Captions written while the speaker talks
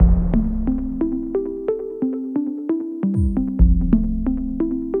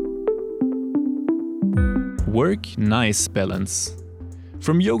work, nice balance.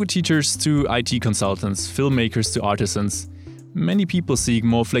 From yoga teachers to IT consultants, filmmakers to artisans, many people seek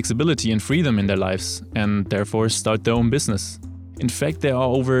more flexibility and freedom in their lives and therefore start their own business. In fact, there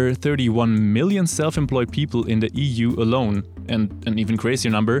are over 31 million self-employed people in the EU alone, and an even crazier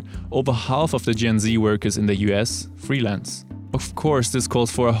number, over half of the Gen Z workers in the US freelance. Of course, this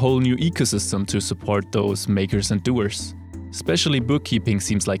calls for a whole new ecosystem to support those makers and doers. Especially bookkeeping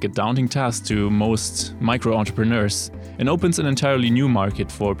seems like a daunting task to most micro-entrepreneurs and opens an entirely new market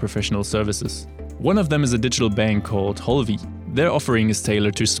for professional services. One of them is a digital bank called Holvi. Their offering is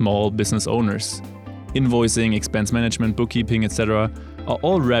tailored to small business owners. Invoicing, expense management, bookkeeping, etc. are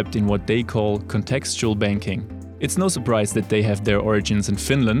all wrapped in what they call contextual banking. It's no surprise that they have their origins in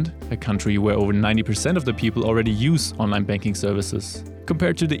Finland, a country where over 90% of the people already use online banking services,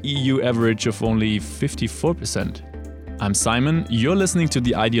 compared to the EU average of only 54%. I'm Simon, you're listening to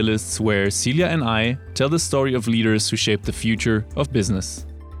The Idealists, where Celia and I tell the story of leaders who shape the future of business.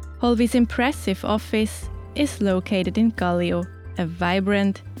 Holvi's impressive office is located in Kallio, a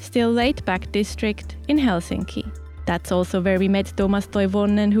vibrant, still laid-back district in Helsinki. That's also where we met Tuomas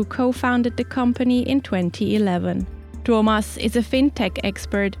Toivonen, who co-founded the company in 2011. Tuomas is a fintech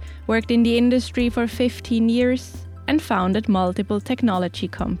expert, worked in the industry for 15 years and founded multiple technology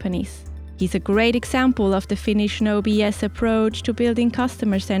companies. He's a great example of the Finnish no BS approach to building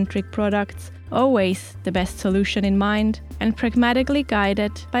customer-centric products, always the best solution in mind and pragmatically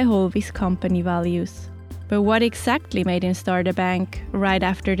guided by Holvi's company values. But what exactly made him start a bank right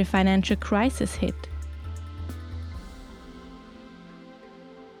after the financial crisis hit?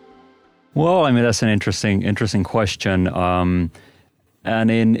 Well, I mean, that's an interesting question.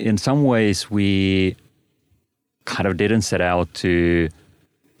 And in some ways, we kind of didn't set out to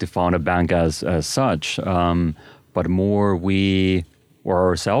found a bank as such, but more we were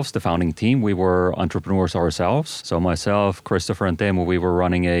ourselves, the founding team. We were entrepreneurs ourselves. So myself, Christopher and Teemu, we were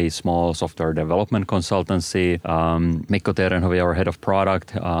running a small software development consultancy. Mikko Terenhovi, our head of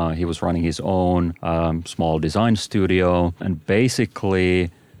product, he was running his own small design studio. And basically,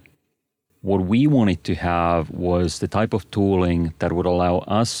 what we wanted to have was the type of tooling that would allow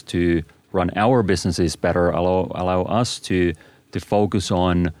us to run our businesses better, allow us to focus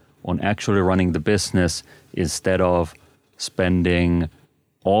on actually running the business instead of spending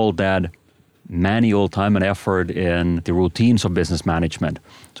all that manual time and effort in the routines of business management.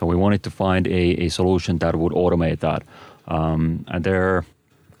 So we wanted to find a solution that would automate that. And there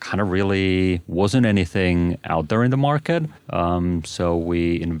kind of really wasn't anything out there in the market. So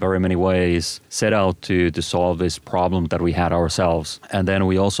we, in very many ways, set out to solve this problem that we had ourselves. And then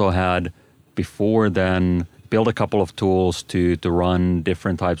we also had, before then, built a couple of tools to run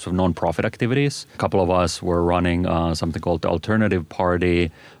different types of nonprofit activities. A couple of us were running something called the Alternative Party,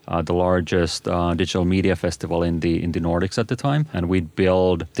 the largest digital media festival in the Nordics at the time. And we'd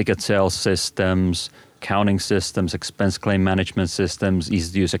build ticket sales systems, accounting systems, expense claim management systems,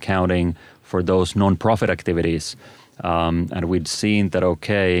 easy-to-use accounting for those nonprofit activities. And we'd seen that,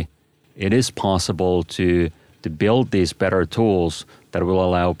 okay, it is possible to build these better tools that will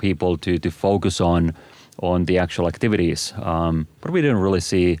allow people to focus on the actual activities. But we didn't really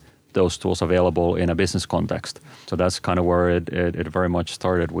see those tools available in a business context. So that's kind of where it very much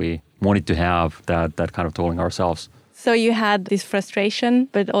started. We wanted to have that kind of tooling ourselves. So you had this frustration,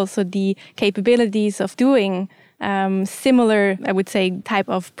 but also the capabilities of doing similar, I would say, type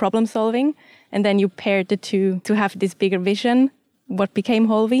of problem solving. And then you paired the two to have this bigger vision. What became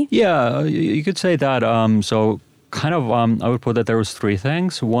Holvi? Yeah, you could say that. So kind of, I would put that there was three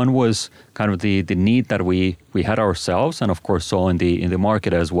things. One was kind of the need that we had ourselves, and of course saw in the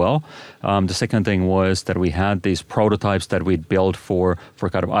market as well. The second thing was that we had these prototypes that we'd built for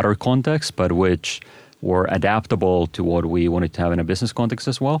kind of other contexts, but which were adaptable to what we wanted to have in a business context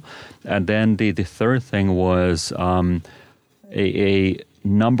as well. And then the third thing was a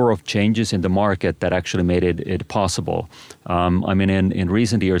number of changes in the market that actually made it possible. I mean, in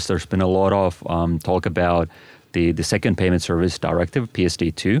recent years, there's been a lot of talk about the second payment service directive,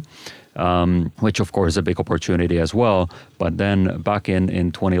 PSD2, which of course is a big opportunity as well. But then back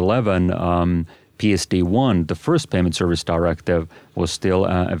in 2011, PSD1, the first payment service directive, was still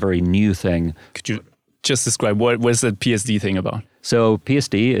a very new thing. Could you just describe what is the PSD thing about? So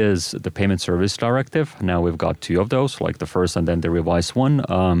PSD is the payment service directive. Now we've got two of those, like the first and then the revised one.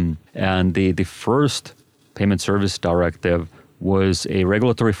 And the first payment service directive was a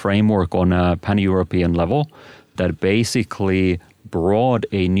regulatory framework on a pan-European level that basically brought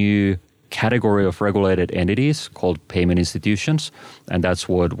a new category of regulated entities called payment institutions. And that's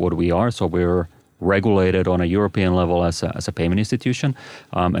what we are. So we're regulated on a European level as a payment institution.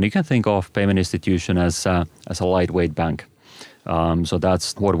 And you can think of payment institution as a lightweight bank. So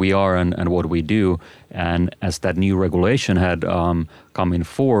that's what we are and what we do. And as that new regulation had come in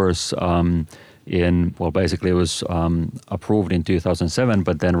force basically it was approved in 2007,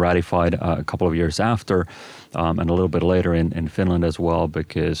 but then ratified a couple of years after, and a little bit later in Finland as well,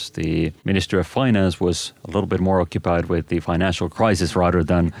 because the Ministry of Finance was a little bit more occupied with the financial crisis rather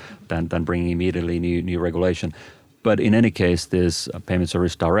than bringing immediately new regulation. But in any case, this Payment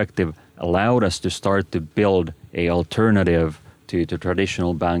Service Directive allowed us to start to build a alternative to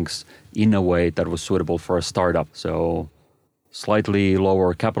traditional banks in a way that was suitable for a startup. So slightly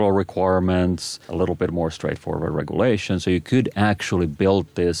lower capital requirements, a little bit more straightforward regulation. So you could actually build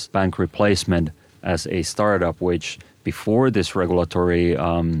this bank replacement as a startup, which before this regulatory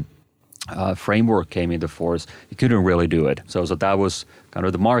framework came into force, you couldn't really do it. So that was kind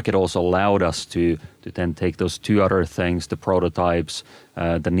of the market also allowed us to then take those two other things, the prototypes,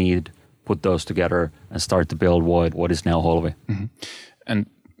 the need, put those together and start to build what is now Holvi. Mm-hmm. And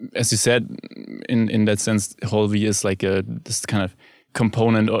as you said, in that sense, Holvi is like this kind of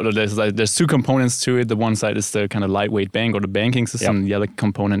component, or there's two components to it. The one side is the kind of lightweight bank or the banking system. Yep. The other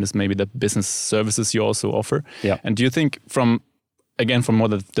component is maybe the business services you also offer. Yeah. And do you think from more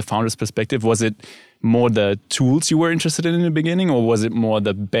the founder's perspective, was it more the tools you were interested in the beginning, or was it more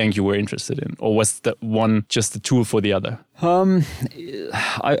the bank you were interested in, or was the one just the tool for the other?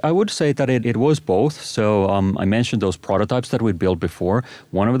 I would say that it was both. So I mentioned those prototypes that we built before.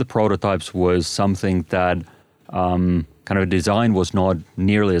 One of the prototypes was something that kind of design was not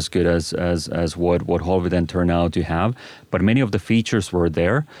nearly as good as what Holvi then turned out to have, but many of the features were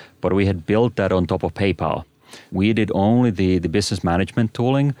there, but we had built that on top of PayPal. We did only the business management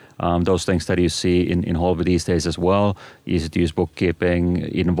tooling, those things that you see in Holvi these days as well, easy-to-use bookkeeping,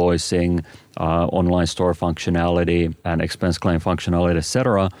 invoicing, online store functionality, and expense claim functionality,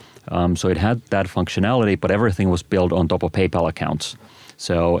 etc. So it had that functionality, but everything was built on top of PayPal accounts.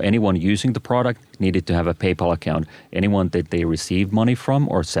 So anyone using the product needed to have a PayPal account. Anyone that they received money from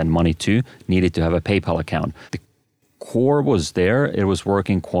or send money to needed to have a PayPal account. The core was there, it was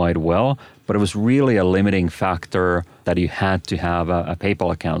working quite well, but it was really a limiting factor that you had to have a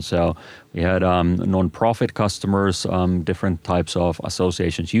PayPal account. So we had non-profit customers, different types of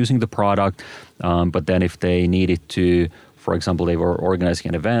associations using the product, but then if they needed to, for example, they were organizing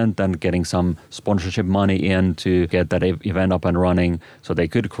an event and getting some sponsorship money in to get that event up and running, so they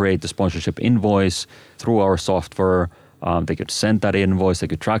could create the sponsorship invoice through our software. They could send that invoice, they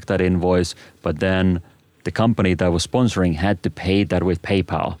could track that invoice, but then the company that was sponsoring had to pay that with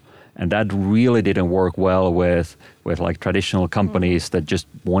PayPal. And that really didn't work well with like traditional companies that just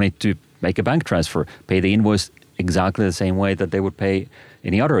wanted to make a bank transfer, pay the invoice exactly the same way that they would pay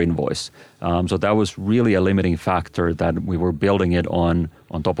any other invoice. So that was really a limiting factor, that we were building it on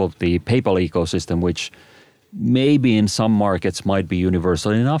top of the PayPal ecosystem, which maybe in some markets might be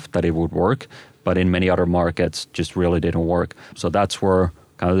universal enough that it would work, but in many other markets just really didn't work. So that's where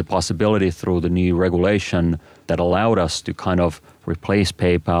kind of the possibility through the new regulation that allowed us to kind of replace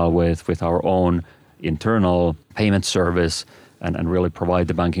PayPal with our own internal payment service and really provide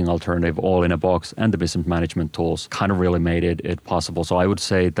the banking alternative all in a box, and the business management tools kind of really made it possible. So I would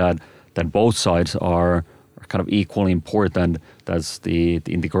say that both sides are kind of equally important. That's the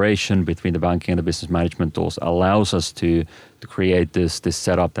integration between the banking and the business management tools allows us to create this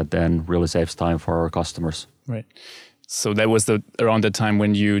setup that then really saves time for our customers. Right. So that was around the time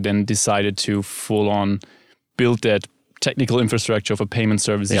when you then decided to full on build that technical infrastructure of a payment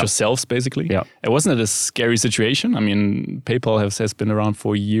service yourselves, basically. Yeah. Wasn't it a scary situation? I mean, PayPal has been around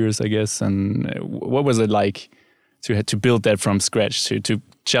for years, I guess. And what was it like to build that from scratch, to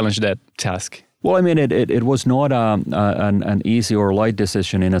challenge that task? Well, I mean, it was not an easy or light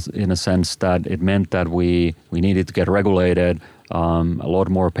decision in a sense that it meant that we needed to get regulated, a lot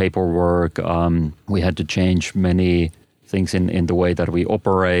more paperwork. We had to change many things in the way that we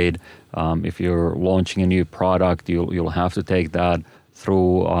operate. If you're launching a new product, you'll have to take that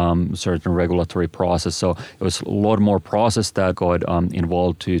through certain regulatory process. So it was a lot more process that got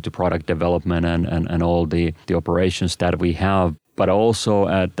involved to product development and all the operations that we have. But also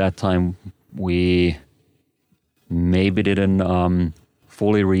at that time, we maybe didn't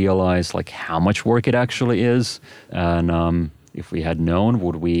fully realize like how much work it actually is. And if we had known,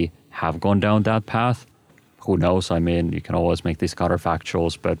 would we have gone down that path? Who knows? I mean, you can always make these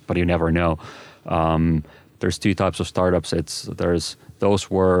counterfactuals, but you never know. There's two types of startups. There's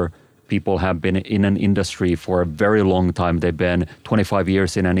those where people have been in an industry for a very long time. They've been 25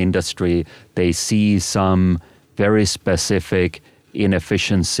 years in an industry. They see some very specific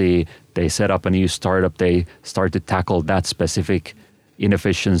inefficiency. They set up a new startup. They start to tackle that specific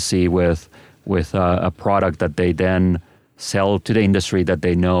inefficiency with a product that they then sell to the industry that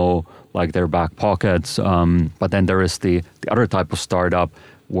they know, like their back pockets. But then there is the other type of startup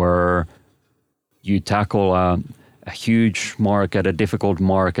where you tackle a huge market, a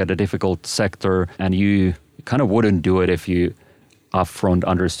difficult sector, and you kind of wouldn't do it if you upfront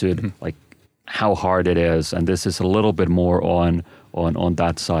understood like how hard it is. And this is a little bit more on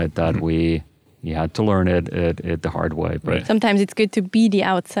that side that you had to learn it the hard way. But sometimes it's good to be the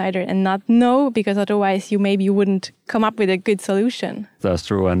outsider and not know, because otherwise you wouldn't come up with a good solution. That's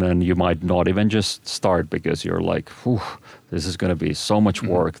true. And then you might not even just start because you're like, this is going to be so much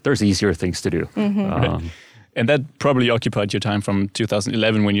work. There's easier things to do. And that probably occupied your time from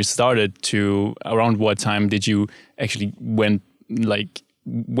 2011 when you started to around what time did you actually when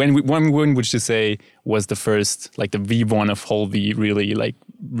would you say was the first, like the V1 of Holvi really like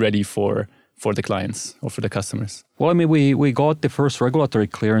ready for the clients or for the customers? Well, I mean, we got the first regulatory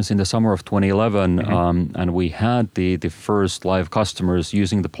clearance in the summer of 2011, and we had the first live customers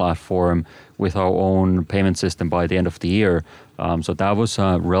using the platform with our own payment system by the end of the year. So that was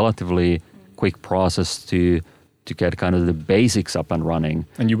a relatively quick process to get kind of the basics up and running.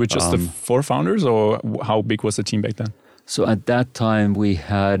 And you were just the 4 founders, or how big was the team back then? So at that time we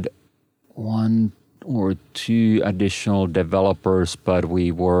had 1 or 2 additional developers, but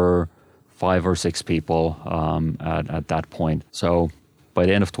we were 5 or 6 people at that point. So by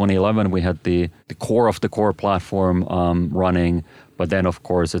the end of 2011, we had the core of the core platform running, but then of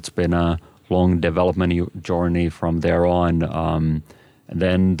course it's been a long development journey from there on. And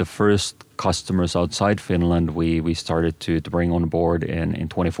then the first customers outside Finland, we started to bring on board in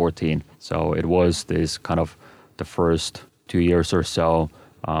 2014. So it was this kind of the first 2 years or so,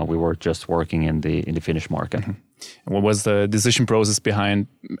 we were just working in the Finnish market. And what was the decision process behind?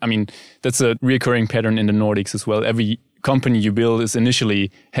 I mean, that's a recurring pattern in the Nordics as well. Every company you build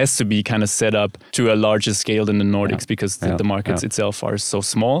has to be kind of set up to a larger scale than the Nordics because the markets itself are so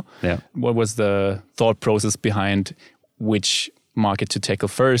small. Yeah. What was the thought process behind which market to tackle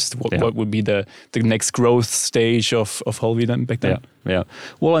first? What would be the next growth stage of Holvi then back then? Yeah.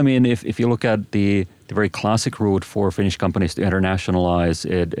 Well, I mean, if you look at the very classic route for Finnish companies to internationalize,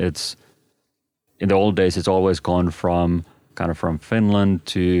 it's in the old days, it's always gone from Finland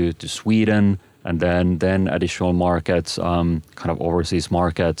to Sweden, and then additional markets, kind of overseas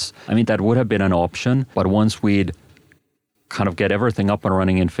markets. I mean, that would have been an option, but once we'd kind of get everything up and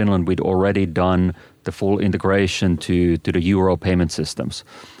running in Finland, we'd already done the full integration to the euro payment systems.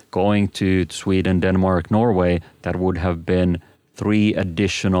 Going to Sweden, Denmark, Norway, that would have been 3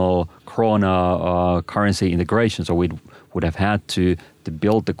 additional krona currency integrations. So we would have had to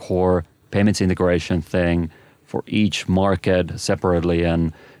build the core payments integration thing for each market separately.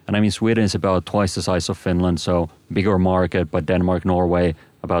 And I mean, Sweden is about twice the size of Finland, so bigger market, but Denmark, Norway,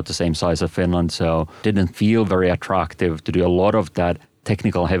 about the same size of Finland. So didn't feel very attractive to do a lot of that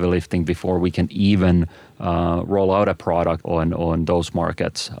technical heavy lifting before we can even roll out a product on those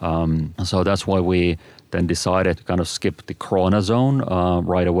markets. So that's why we then decided to kind of skip the Krona zone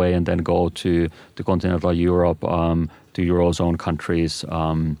right away and then go to continental Europe, to Eurozone countries.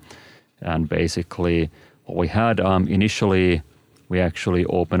 And basically what we had initially, we actually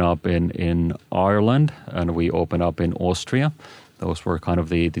opened up in Ireland and we opened up in Austria. Those were kind of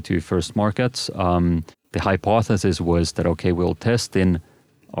the 2 first markets. The hypothesis was that, okay, we'll test in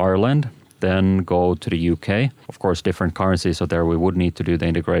Ireland, then go to the UK. Of course, different currencies, so there we would need to do the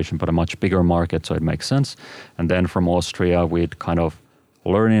integration, but a much bigger market, so it makes sense. And then from Austria, we'd kind of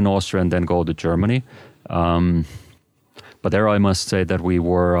learn in Austria and then go to Germany. But there I must say that we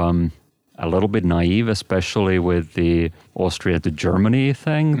were a little bit naive, especially with the Austria to Germany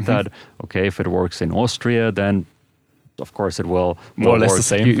thing, that, okay, if it works in Austria, then of course it will more or less the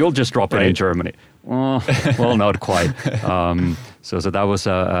same. You'll just drop it in Germany. Well, not quite. So that was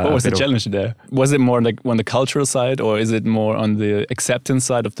what was the challenge there? Was it more like on the cultural side, or is it more on the acceptance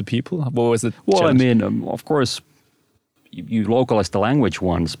side of the people? What was it? Well, challenge? I mean, of course, you localize the language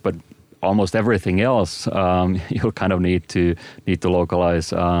once, but almost everything else you'll kind of need to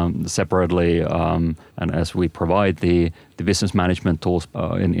localize separately. And as we provide the business management tools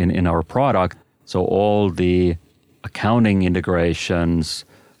in our product, so all the accounting integrations,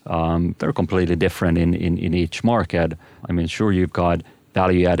 they're completely different in each market. I mean, sure, you've got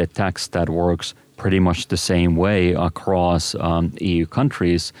value-added tax that works pretty much the same way across EU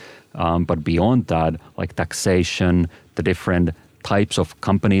countries, but beyond that, like taxation, the different types of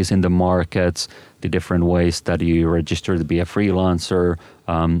companies in the markets, the different ways that you register to be a freelancer,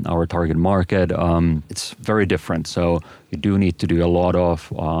 our target market, it's very different. So you do need to do a lot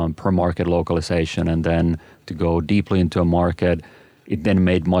of per market localization, and then to go deeply into a market, it then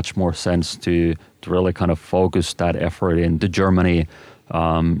made much more sense to really kind of focus that effort into Germany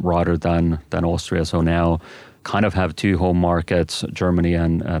rather than Austria. So now kind of have two home markets, Germany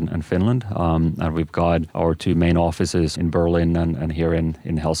and Finland. And we've got our two main offices in Berlin and here in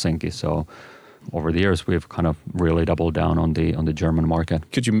Helsinki. So over the years, we've kind of really doubled down on the German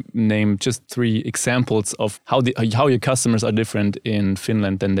market. Could you name just 3 examples of how your customers are different in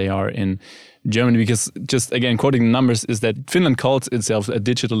Finland than they are in Germany? Because just again, quoting the numbers, is that Finland calls itself a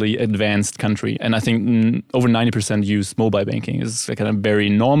digitally advanced country. And I think over 90% use mobile banking. It's kind of very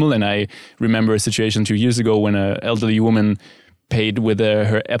normal. And I remember a situation 2 years ago when an elderly woman paid with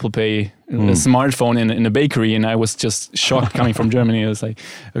her Apple Pay smartphone in a bakery, and I was just shocked coming from Germany. I was like,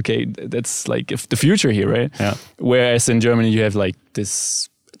 okay, that's like the future here, right? Yeah. Whereas in Germany, you have like this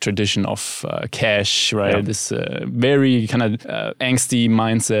tradition of cash, right? Yeah. This very kind of angsty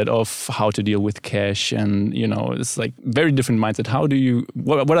mindset of how to deal with cash, and it's like very different mindset.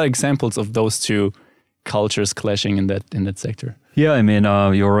 What are examples of those two cultures clashing in that sector? Yeah, I mean,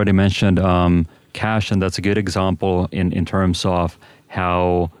 you already mentioned cash, and that's a good example in terms of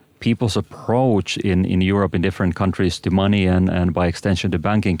how people's approach in Europe, in different countries, to money and by extension to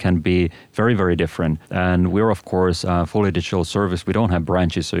banking can be very, very different. And we're, of course, a fully digital service. We don't have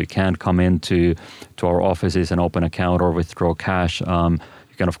branches, so you can't come into our offices and open an account or withdraw cash.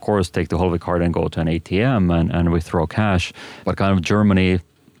 You can, of course, take the Holvi card and go to an ATM and withdraw cash. But kind of Germany,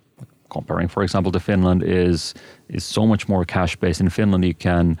 comparing, for example, to Finland, is so much more cash-based. In Finland, you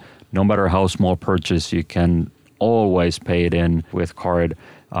can, no matter how small purchase, you can always pay it in with card.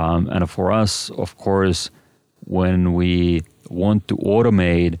 And for us, of course, when we want to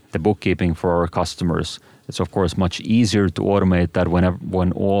automate the bookkeeping for our customers, it's of course much easier to automate that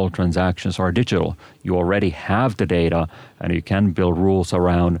when all transactions are digital. You already have the data, and you can build rules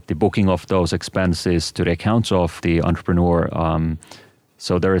around the booking of those expenses to the accounts of the entrepreneur.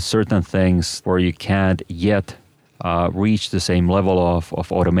 So there are certain things where you can't yet reach the same level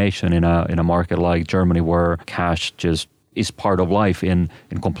of automation in a market like Germany, where cash just is part of life in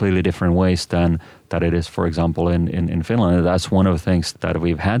completely different ways than that it is, for example, in Finland. And that's one of the things that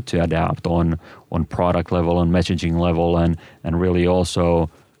we've had to adapt on product level and messaging level, and really also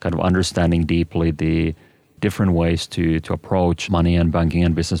kind of understanding deeply the different ways to approach money and banking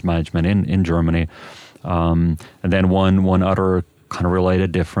and business management in Germany. And then one other kind of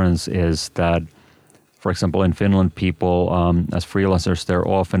related difference is that, for example, in Finland, people as freelancers, they're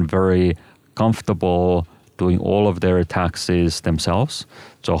often very comfortable doing all of their taxes themselves.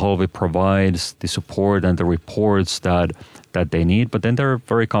 So Holvi provides the support and the reports that they need, but then they're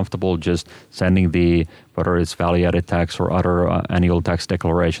very comfortable just sending whether it's value-added tax or other annual tax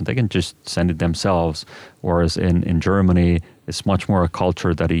declaration, they can just send it themselves. Whereas in Germany, it's much more a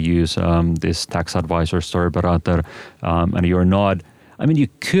culture that you use this tax advisor, Steuerberater, and you're not, I mean, you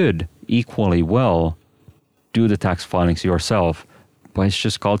could equally well do the tax filings yourself, but it's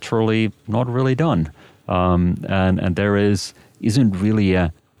just culturally not really done. And there isn't really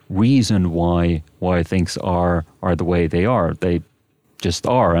a reason why things are the way they are. They just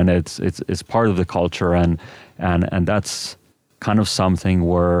are, and it's part of the culture, and that's kind of something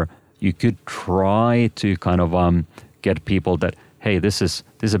where you could try to kind of get people that, hey, this is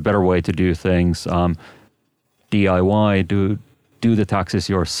a better way to do things. DIY, do the taxes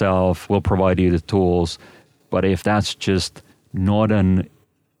yourself. We'll provide you the tools. But if that's just not an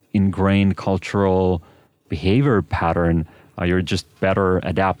ingrained cultural behavior pattern, you're just better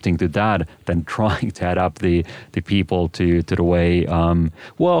adapting to that than trying to adapt the people to the way, a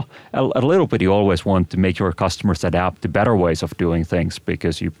little bit you always want to make your customers adapt to better ways of doing things,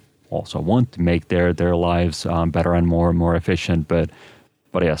 because you also want to make their lives better and more efficient. But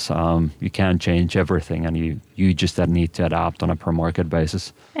yes, you can't change everything, and you just need to adapt on a per market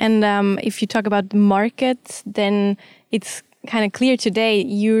basis. And if you talk about the market, then it's kind of clear today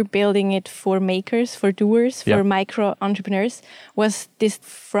you're building it for makers, for doers, for micro entrepreneurs. Was this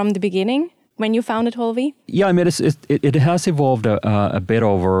from the beginning when you founded Holvi? Yeah, I mean, it has evolved a bit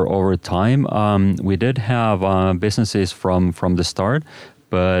over time. We did have businesses from the start,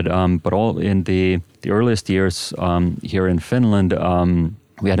 but all in the earliest years here in Finland,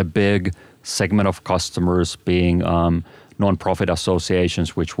 we had a big segment of customers being non-profit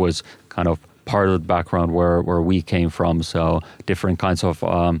associations, which was kind of part of the background where we came from. So different kinds of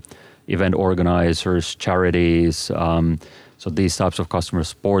event organizers, charities, so these types of customers,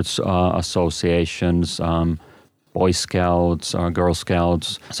 sports associations, Boy Scouts, Girl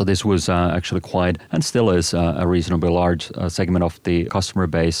Scouts. So this was actually quite, and still is, a reasonably large segment of the customer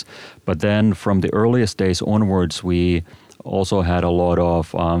base. But then from the earliest days onwards, we also had a lot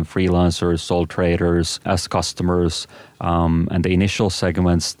of freelancers, sole traders as customers. And the initial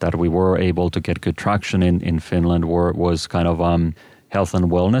segments that we were able to get good traction in Finland was kind of health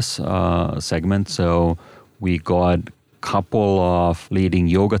and wellness segment. So we got couple of leading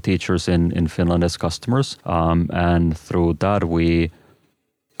yoga teachers in Finland as customers. And through that, we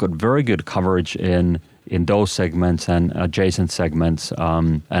got very good coverage in those segments and adjacent segments.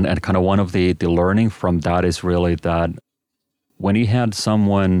 And kind of one of the learning from that is really that when you had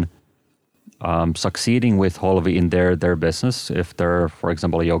someone succeeding with Holvi in their business, if they're, for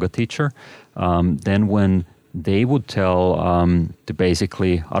example, a yoga teacher, then when they would tell to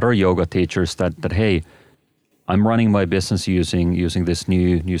basically other yoga teachers that hey, I'm running my business using this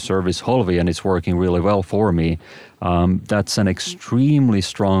new service Holvi, and it's working really well for me. That's an extremely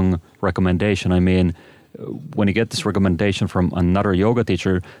strong recommendation. I mean, when you get this recommendation from another yoga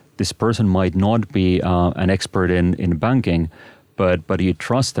teacher, this person might not be an expert in banking, but you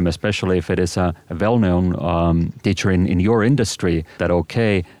trust them, especially if it is a well-known teacher in your industry, that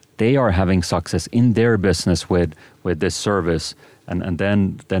okay, they are having success in their business with this service, and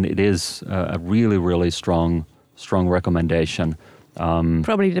then it is a really, really strong recommendation.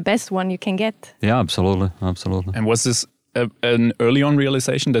 Probably the best one you can get. Yeah, absolutely. And was this an early on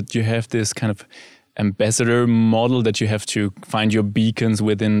realization that you have this kind of ambassador model, that you have to find your beacons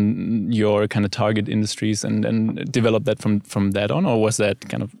within your kind of target industries and develop that from that on? Or was that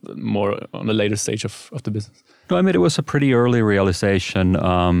kind of more on a later stage of the business? No, I mean, it was a pretty early realization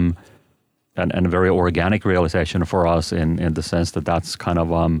and a very organic realization for us in the sense that that's kind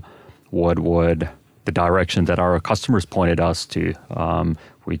of what would the direction that our customers pointed us to.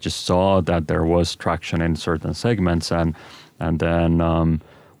 We just saw that there was traction in certain segments, and then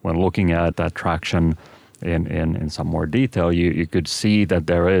when looking at that traction in some more detail, you could see that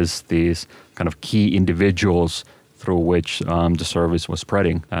there is these kind of key individuals through which the service was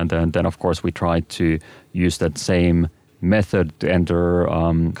spreading. And then of course, we tried to use that same method to enter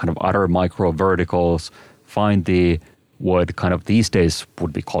kind of other micro verticals, find what kind of these days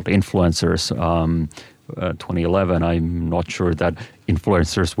would be called influencers. 2011, I'm not sure that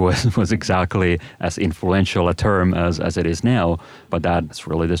influencers was exactly as influential a term as it is now, but that's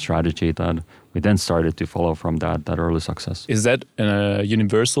really the strategy that we then started to follow from that early success. Is that a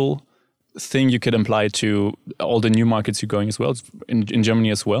universal thing you could apply to all the new markets you're going as well, in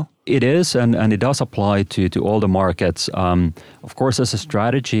Germany as well? It is, and it does apply to all the markets. Of course, as a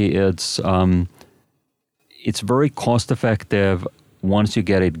strategy, it's very cost effective once you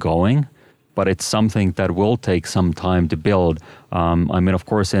get it going, but it's something that will take some time to build. I mean, of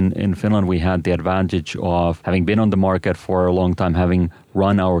course, in Finland, we had the advantage of having been on the market for a long time, having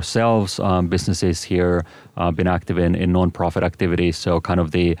run ourselves businesses here, been active in non-profit activities. So kind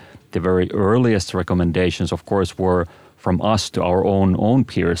of the very earliest recommendations, of course, were from us to our own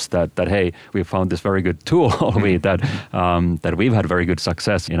peers that hey, we found this very good tool, that we've had very good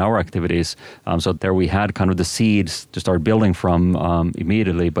success in our activities. So there we had kind of the seeds to start building from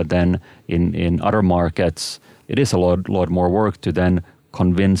immediately. But then in other markets, it is a lot more work to then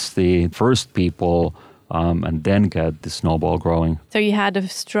convince the first people and then get the snowball growing. So you had a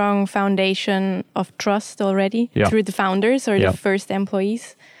strong foundation of trust already through the founders or the first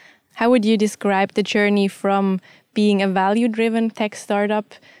employees. How would you describe the journey from being a value-driven tech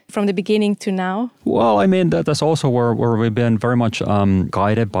startup from the beginning to now? Well, I mean, that's also where we've been very much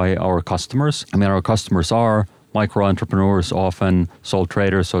guided by our customers. I mean, our customers are micro-entrepreneurs, often sole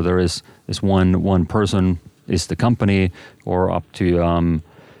traders. So there is one person is the company, or up to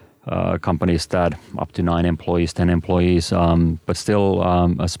companies that up to 9 employees, 10 employees, but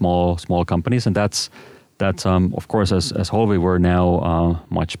still small companies. And that's of course, as Holvi, we're now a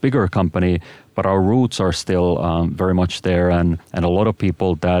much bigger company, but our roots are still very much there. And a lot of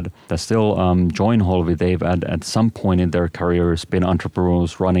people that still join Holvi, they've at some point in their careers been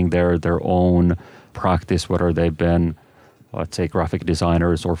entrepreneurs running their own practice, whether they've been, let's say, graphic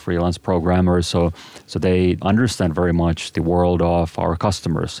designers or freelance programmers. So they understand very much the world of our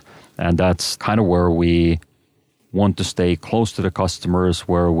customers. And that's kind of where we want to stay close to the customers,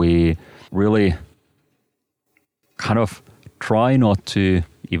 where we really kind of try not to,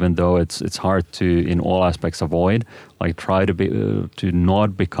 even though it's hard to in all aspects avoid, like try to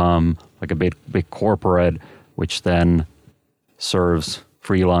not become like a big corporate, which then serves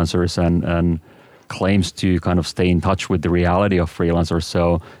freelancers and claims to kind of stay in touch with the reality of freelancers.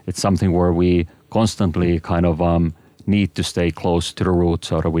 So it's something where we constantly kind of need to stay close to the roots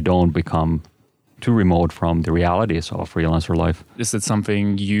so that we don't become too remote from the realities of freelancer life. Is it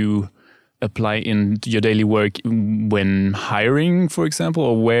something you apply in your daily work when hiring, for example,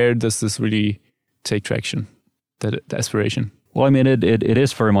 or where does this really take traction, the aspiration? Well, I mean, it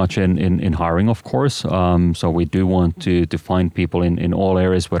is very much in hiring, of course. So we do want to find people in all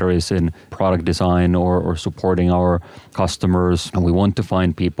areas, whether it's in product design or supporting our customers. And we want to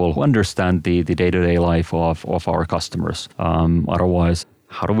find people who understand the day-to-day life of our customers. Otherwise,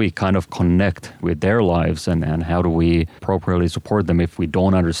 how do we kind of connect with their lives and how do we appropriately support them if we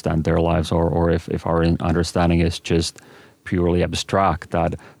don't understand their lives or if our understanding is just purely abstract,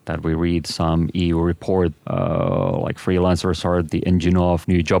 that we read some EU report like freelancers are the engine of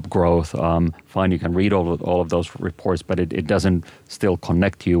new job growth. Fine, you can read all of those reports, but it doesn't still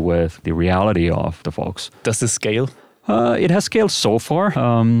connect you with the reality of the folks. Does this scale? It has scaled so far.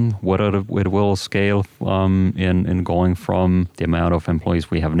 Whether it will scale in going from the amount of employees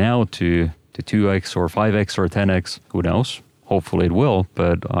we have now to 2x or 5x or 10x, who knows? Hopefully it will,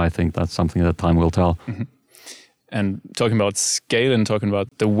 but I think that's something that time will tell. Mm-hmm. And talking about scale and talking about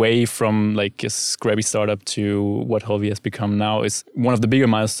the way from like a scrappy startup to what Holvi has become now is one of the bigger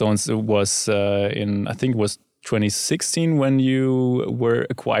milestones was I think it was 2016 when you were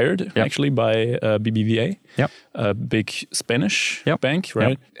acquired actually by BBVA, a big Spanish bank,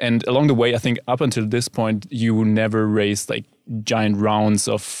 right? And along the way, I think up until this point, you never raised like giant rounds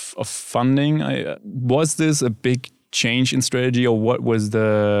of funding. Was this a big change in strategy, or what was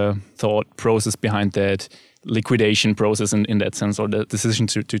the thought process behind that liquidation process in that sense, or the decision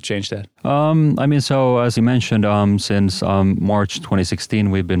to change that? I mean, so as you mentioned, since March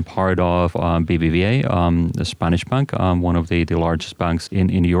 2016, we've been part of BBVA, the Spanish bank, one of the largest banks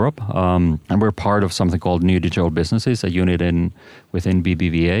in Europe. And we're part of something called New Digital Businesses, a unit within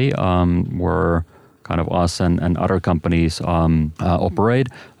BBVA, where kind of us and other companies operate.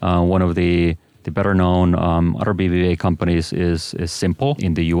 One of the better known other BBVA companies is Simple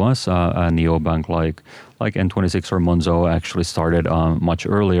in the US, a neobank like N26 or Monzo actually started much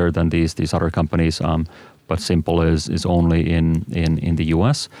earlier than these other companies. But Simple is only in the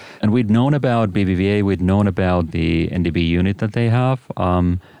US. And we'd known about BBVA, we'd known about the NDB unit that they have,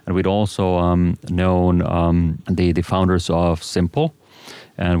 and we'd also known the founders of Simple.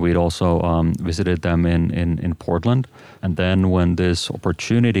 And we'd also visited them in Portland. And then when this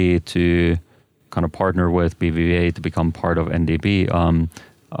opportunity to kind of partner with BBVA to become part of NDB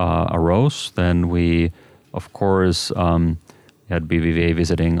arose, then we, of course, had BBVA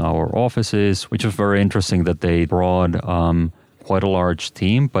visiting our offices, which was very interesting that they brought quite a large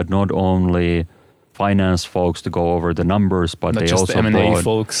team, but not only finance folks to go over the numbers, but not they just also the M&A brought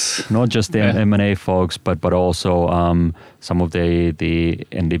folks. Not just the M&A folks, but also some of the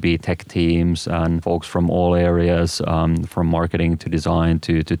NDB tech teams and folks from all areas, from marketing to design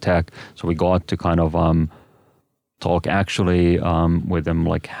to tech. So we got to kind of talk actually with them,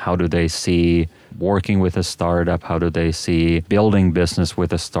 like how do they see working with a startup, how do they see building business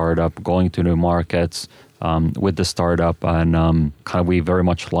with a startup, going to new markets with the startup, and kind of we very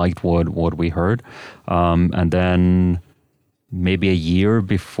much liked what we heard. And then maybe a year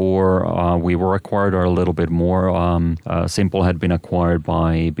before we were acquired, or a little bit more, Simple had been acquired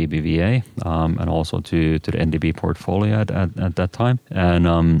by BBVA and also to the NDB portfolio at that time.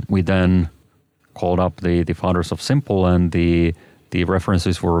 And we then called up the founders of Simple, and the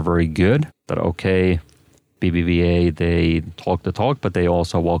references were very good. That okay, BBVA, they talk the talk, but they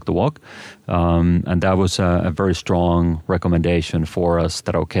also walk the walk. And that was a very strong recommendation for us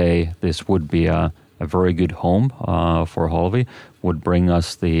that, okay, this would be a very good home for Holvi, would bring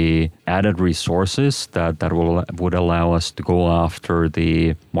us the added resources that would allow us to go after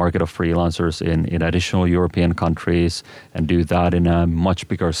the market of freelancers in additional European countries and do that in a much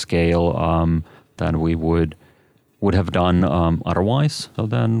bigger scale than we would have done otherwise. So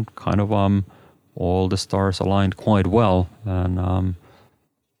then kind of all the stars aligned quite well, and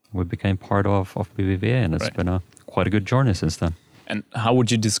we became part of BBVA, and it's been quite a good journey since then. And how would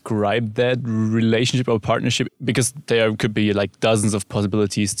you describe that relationship or partnership? Because there could be like dozens of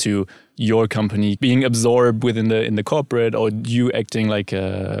possibilities to your company being absorbed within the corporate, or you acting like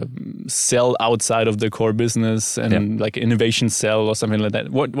a cell outside of the core business and like innovation cell or something like that.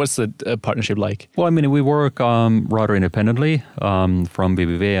 What's the partnership like? Well, I mean, we work rather independently from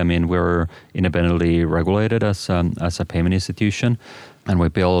BBVA. I mean, we're independently regulated as a payment institution. And we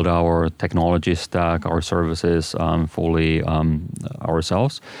build our technology stack, our services fully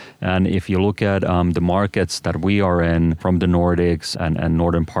ourselves. And if you look at the markets that we are in, from the Nordics and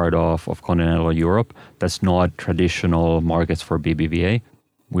northern part of continental Europe, that's not traditional markets for BBVA.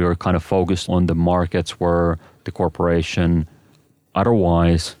 We are kind of focused on the markets where the corporation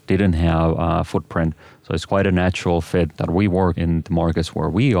otherwise didn't have a footprint. So it's quite a natural fit that we work in the markets where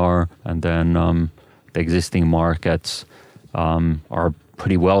we are, and then the existing markets are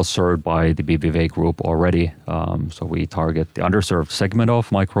pretty well served by the BBVA group already. So we target the underserved segment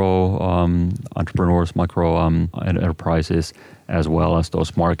of micro entrepreneurs, micro enterprises, as well as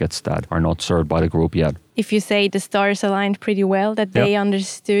those markets that are not served by the group yet. If you say the stars aligned pretty well, that they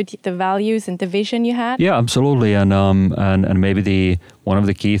understood the values and the vision you had? Yeah, absolutely. And maybe one of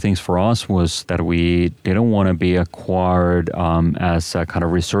the key things for us was that we didn't want to be acquired as a kind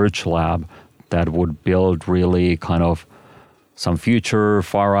of research lab that would build really kind of some future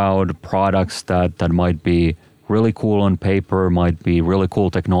far out products that might be really cool on paper, might be really cool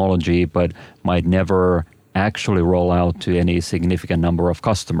technology, but might never actually roll out to any significant number of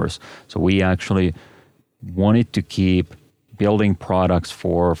customers. So we actually wanted to keep building products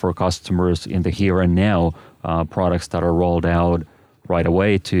for customers in the here and now, products that are rolled out right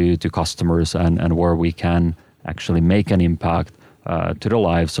away to customers and where we can actually make an impact to the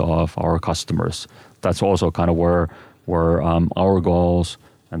lives of our customers. That's also kind of where our goals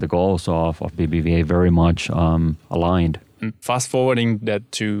and the goals of BBVA very much aligned. And fast forwarding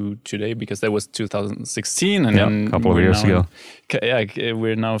that to today, because that was 2016, and then a couple of years ago.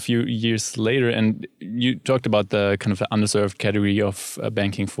 We're now a few years later, and you talked about the kind of underserved category of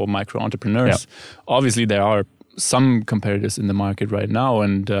banking for micro entrepreneurs. Obviously, there are some competitors in the market right now,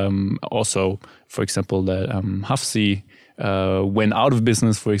 and also, for example, the Hafsi went out of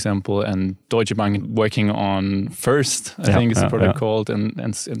business, for example, and Deutsche Bank working on First, I think is the product called, and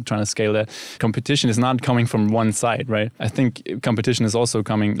trying to scale that. Competition is not coming from one side, right? I think competition is also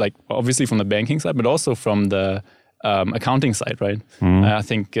coming, like, obviously from the banking side, but also from the accounting side, right? I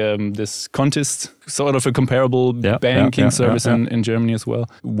think this Contist, sort of a comparable banking service in Germany as well,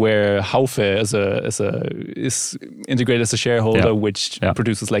 where Haufe is integrated as a shareholder, which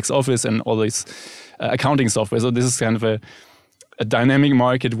produces LexOffice and all these accounting software. So this is kind of a dynamic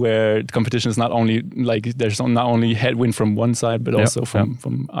market where competition is not only like there's not only headwind from one side, but also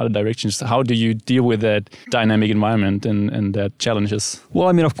from other directions. So how do you deal with that dynamic environment and that challenges? Well,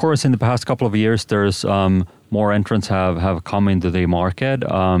 I mean, of course, in the past couple of years, there's more entrants have come into the market,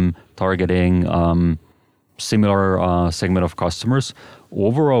 targeting similar segment of customers.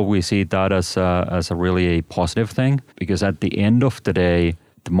 Overall, we see that as a really a positive thing, because at the end of the day,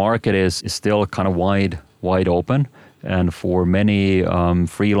 the market is still kind of wide open. And for many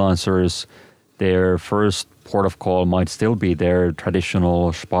freelancers, their first port of call might still be their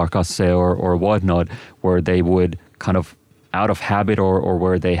traditional Sparkasse or whatnot, where they would kind of out of habit or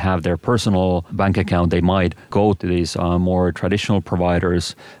where they have their personal bank account, they might go to these more traditional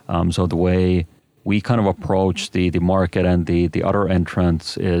providers. So the way we kind of approach the market and the other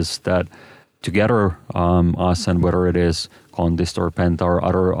entrants is that together, us and whether it is Contist or Penta or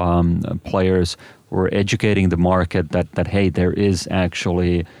other players, we're educating the market that hey, there is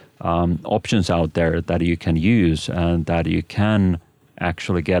actually options out there that you can use and that you can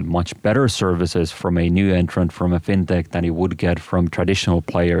actually get much better services from a new entrant, from a fintech, than you would get from traditional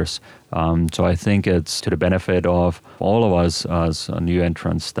players. So I think it's to the benefit of all of us as new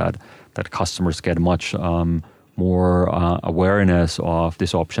entrants that customers get much more awareness of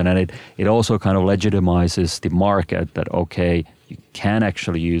this option. And it also kind of legitimizes the market that, okay, you can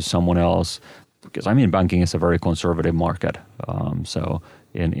actually use someone else, because I mean, banking is a very conservative market. So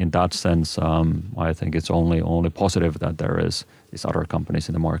in that sense, I think it's only positive that there is these other companies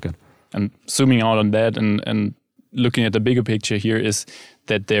in the market. And zooming out on that and looking at the bigger picture here is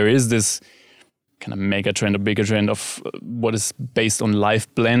that there is this kind of mega trend or bigger trend of what is based on life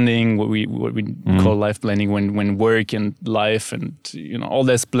blending, what we call life blending, when work and life and all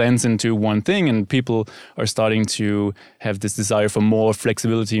this blends into one thing, and people are starting to have this desire for more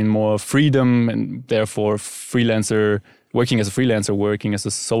flexibility and more freedom, and therefore working as a freelancer, working as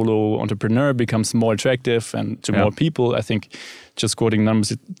a solo entrepreneur becomes more attractive and to more people. I think, just quoting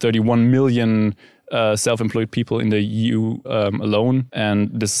numbers, 31 million self-employed people in the EU alone, and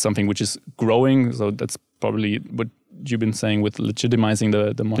this is something which is growing. So that's probably what you've been saying with legitimizing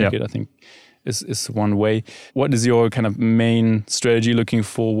the market. I think is one way. What is your kind of main strategy looking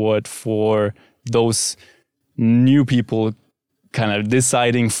forward for those new people kind of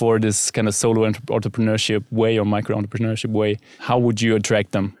deciding for this kind of solo entrepreneurship way or micro entrepreneurship way? How would you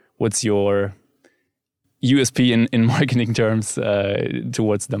attract them? What's your USP in marketing terms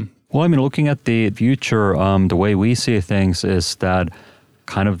towards them? Well, I mean, looking at the future, the way we see things is that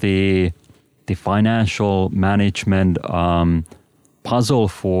kind of the financial management puzzle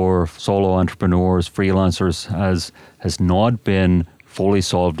for solo entrepreneurs, freelancers has not been fully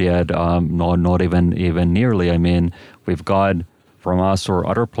solved yet, not even nearly. I mean, we've got from us or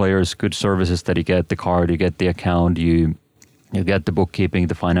other players, good services that you get the card, you get the account, you get the bookkeeping,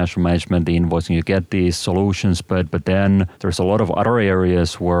 the financial management, the invoicing, you get these solutions, but then there's a lot of other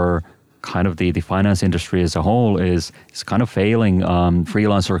areas where kind of the finance industry as a whole is kind of failing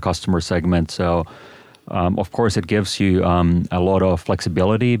freelancer customer segment. So of course it gives you a lot of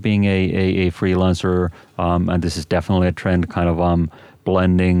flexibility being a freelancer, and this is definitely a trend, kind of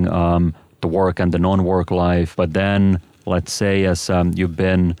blending the work and the non-work life. But then let's say as you've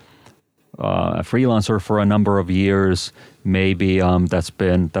been a freelancer for a number of years, maybe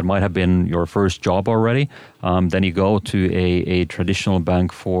that might have been your first job already. Then you go to a traditional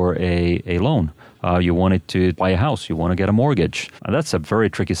bank for a loan. You wanted to buy a house, you want to get a mortgage. And that's a very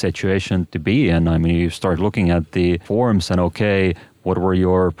tricky situation to be in. I mean, you start looking at the forms and okay, what were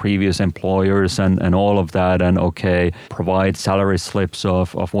your previous employers and all of that, and okay, provide salary slips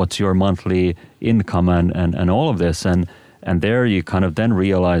of what's your monthly income and all of this. And there you kind of then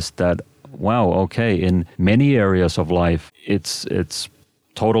realize that, wow, okay, in many areas of life, it's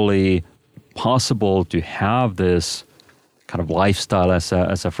totally possible to have this kind of lifestyle as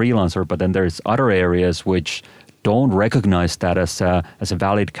a freelancer, but then there's other areas which don't recognize that as a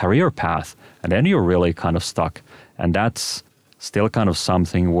valid career path, and then you're really kind of stuck. And that's still kind of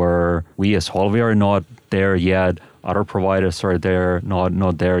something where we as Holvi are not there yet. Other providers are there,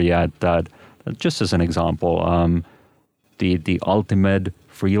 not there yet. That just as an example, the ultimate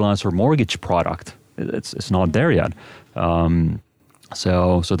freelancer mortgage product, it's not there yet.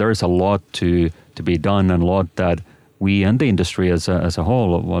 So there is a lot to be done, and a lot that we and the industry as a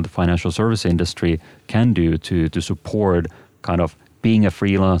whole, what the financial service industry can do to support kind of being a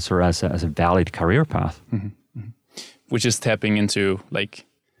freelancer as a valid career path. Mm-hmm. Mm-hmm. Which is tapping into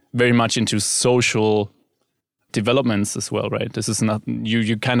very much into social developments as well, right? This is not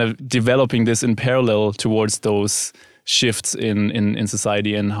you kind of developing this in parallel towards those shifts in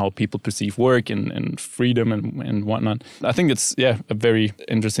society and how people perceive work and freedom and whatnot. I think it's a very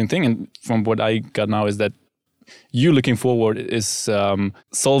interesting thing. And from what I got now is that you looking forward is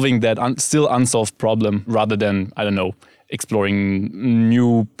solving that still unsolved problem rather than, I don't know, exploring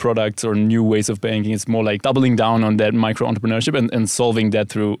new products or new ways of banking. It's more like doubling down on that micro entrepreneurship and solving that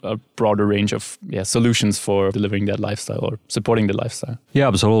through a broader range of solutions for delivering that lifestyle or supporting the lifestyle. Yeah,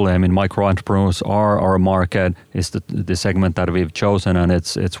 absolutely. I mean, micro entrepreneurs are our market, is the segment that we've chosen, and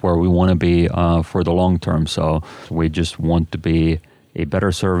it's where we want to be for the long term. So we just want to be a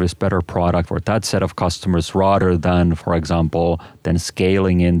better service, better product for that set of customers rather than, for example, then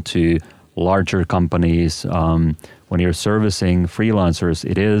scaling into larger companies. When you're servicing freelancers,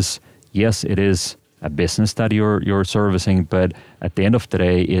 it is a business that you're servicing, but at the end of the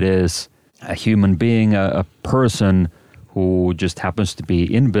day, it is a human being, a person who just happens to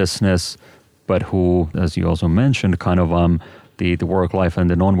be in business, but who, as you also mentioned, kind of the work life and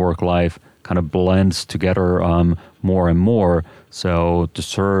the non-work life kind of blends together more and more. So to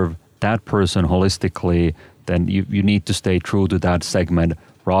serve that person holistically, then you need to stay true to that segment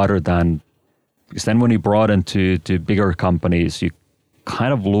rather than, because then when you broaden to bigger companies, you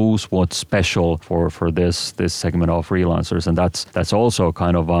kind of lose what's special for this segment of freelancers. And that's also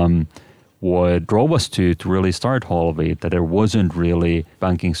kind of what drove us to really start Holvi, that there wasn't really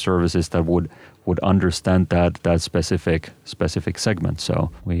banking services that would understand that specific segment. So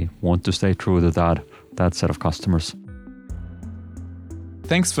we want to stay true to that set of customers.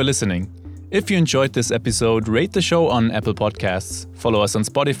 Thanks for listening. If you enjoyed this episode, rate the show on Apple Podcasts, follow us on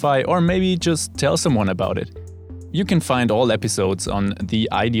Spotify, or maybe just tell someone about it. You can find all episodes on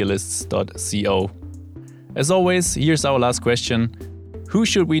theidealists.co. As always, here's our last question. Who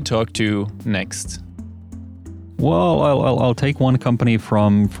should we talk to next? Well, I'll take one company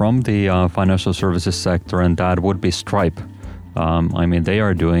from the financial services sector, and that would be Stripe. I mean, they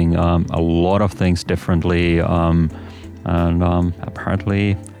are doing a lot of things differently and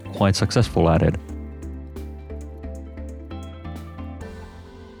apparently quite successful at it.